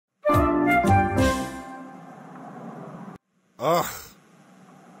Ugh.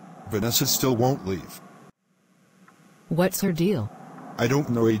 Vanessa still won't leave. What's her deal? I don't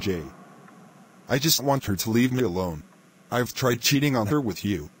know, AJ. I just want her to leave me alone. I've tried cheating on her with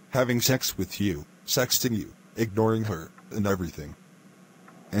you, having sex with you, sexting you, ignoring her, and everything.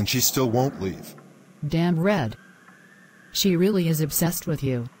 And she still won't leave. Damn Red. She really is obsessed with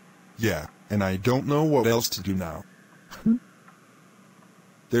you. Yeah, and I don't know what else to do now.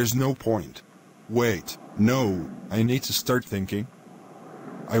 There's no point. Wait, no, I need to start thinking.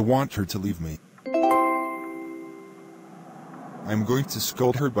 I want her to leave me. I'm going to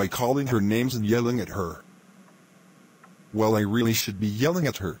scold her by calling her names and yelling at her. Well, I really should be yelling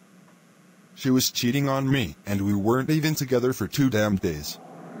at her. She was cheating on me, and we weren't even together for 2 damn days.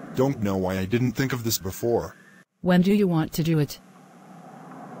 Don't know why I didn't think of this before. When do you want to do it?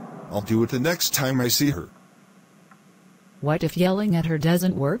 I'll do it the next time I see her. What if yelling at her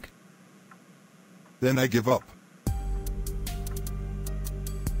doesn't work? Then I give up.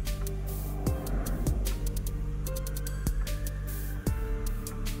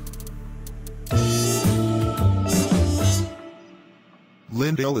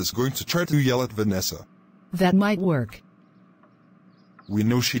 Lindsey is going to try to yell at Vanessa. That might work. We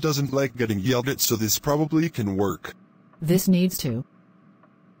know she doesn't like getting yelled at, so this probably can work. This needs to.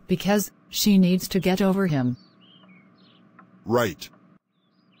 Because she needs to get over him. Right.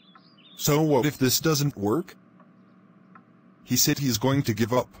 So what if this doesn't work? He said he's going to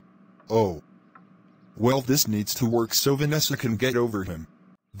give up. Oh. Well, this needs to work so Vanessa can get over him.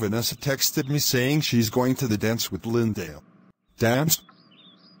 Vanessa texted me saying she's going to the dance with Lyndale. Dance?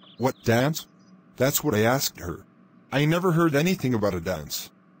 What dance? That's what I asked her. I never heard anything about a dance.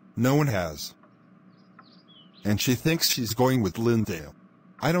 No one has. And she thinks she's going with Lyndale.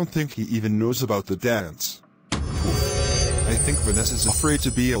 I don't think he even knows about the dance. I think Vanessa's afraid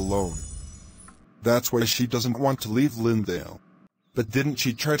to be alone. That's why she doesn't want to leave Lyndale. But didn't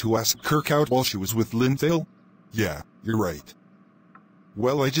she try to ask Kirk out while she was with Lyndale? Yeah, you're right.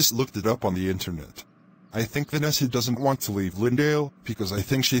 Well, I just looked it up on the internet. I think Vanessa doesn't want to leave Lyndale because I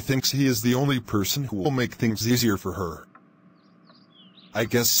think she thinks he is the only person who will make things easier for her. I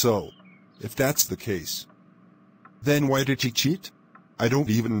guess so. If that's the case. Then why did she cheat? I don't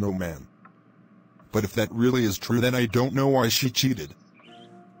even know, man. But if that really is true, then I don't know why she cheated.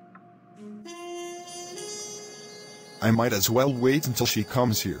 I might as well wait until she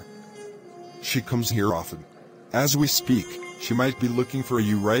comes here. She comes here often. As we speak, she might be looking for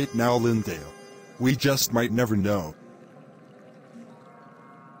you right now, Lyndale. We just might never know.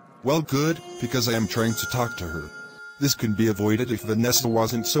 Well, good, because I am trying to talk to her. This can be avoided if Vanessa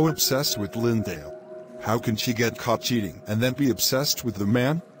wasn't so obsessed with Lyndale. How can she get caught cheating and then be obsessed with the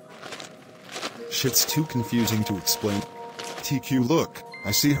man? Shit's too confusing to explain. TQ, look,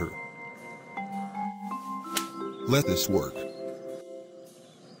 I see her. Let this work.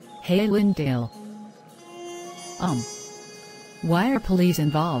 Hey Lyndale. Why are police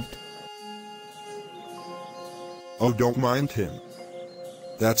involved? Oh, don't mind him.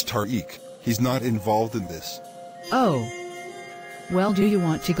 That's Tariq. He's not involved in this. Oh. Well, do you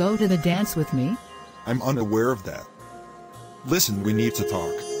want to go to the dance with me? I'm unaware of that. Listen, we need to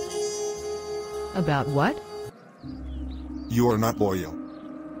talk. About what? You are not loyal.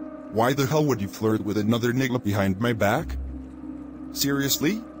 Why the hell would you flirt with another nigga behind my back?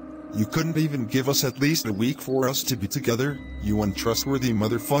 Seriously? You couldn't even give us at least a week for us to be together, you untrustworthy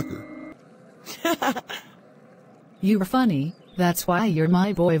motherfucker. You're funny, that's why you're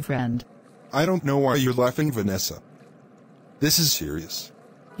my boyfriend. I don't know why you're laughing, Vanessa. This is serious.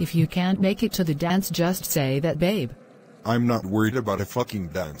 If you can't make it to the dance, just say that, babe. I'm not worried about a fucking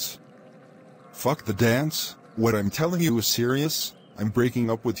dance. Fuck the dance. What I'm telling you is serious. I'm breaking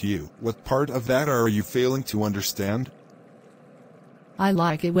up with you. What part of that are you failing to understand? I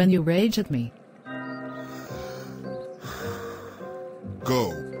like it when you rage at me.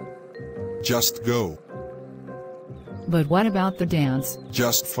 Go. Just go. But what about the dance?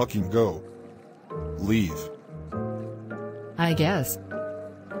 Just fucking go. Leave. I guess.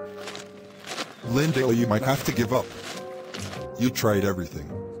 Lyndale, you might have to give up. You tried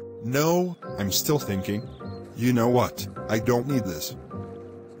everything. No, I'm still thinking. You know what? I don't need this.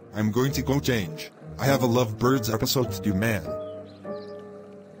 I'm going to go change. I have a Lovebirds episode to do, man.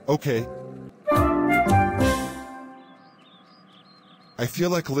 Okay. I feel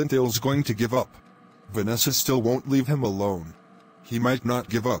like Lyndale's going to give up. Vanessa still won't leave him alone. He might not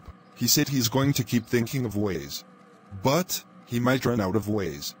give up. He said he's going to keep thinking of ways. But he might run out of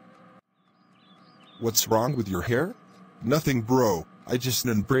ways. What's wrong with your hair? Nothing, bro. I just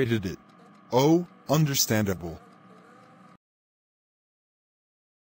unbraided it. Oh, understandable.